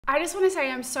I just want to say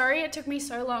I'm sorry it took me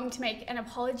so long to make an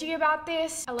apology about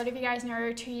this. A lot of you guys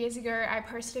know 2 years ago I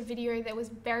posted a video that was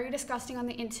very disgusting on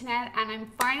the internet, and I'm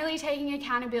finally taking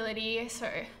accountability, so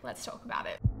let's talk about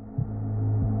it.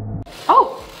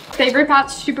 Oh, favorite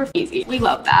part's super easy. We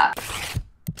love that.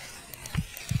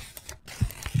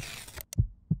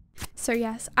 So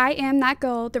yes, I am that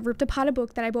girl that ripped apart a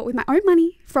book that I bought with my own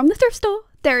money from the thrift store.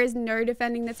 There is no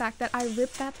defending the fact that I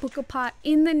ripped that book apart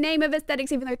in the name of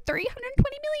aesthetics, even though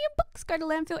 320 million books go to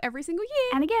landfill every single year.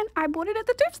 And again, I bought it at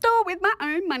the thrift store with my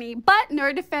own money, but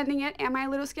no defending it. Am I a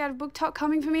little scared of book talk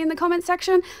coming for me in the comment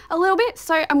section? A little bit.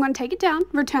 So I'm going to take it down,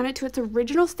 return it to its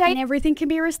original state, and everything can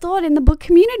be restored in the book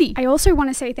community. I also want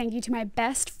to say thank you to my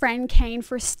best friend Kane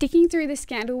for sticking through the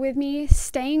scandal with me,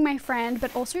 staying my friend,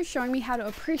 but also showing me how to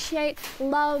appreciate,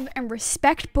 love, and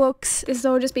respect books. This has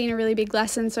all just been a really big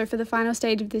lesson. So for the final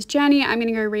stage of this journey, I'm going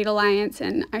to go read Alliance,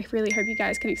 and I really hope you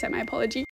guys can accept my apology.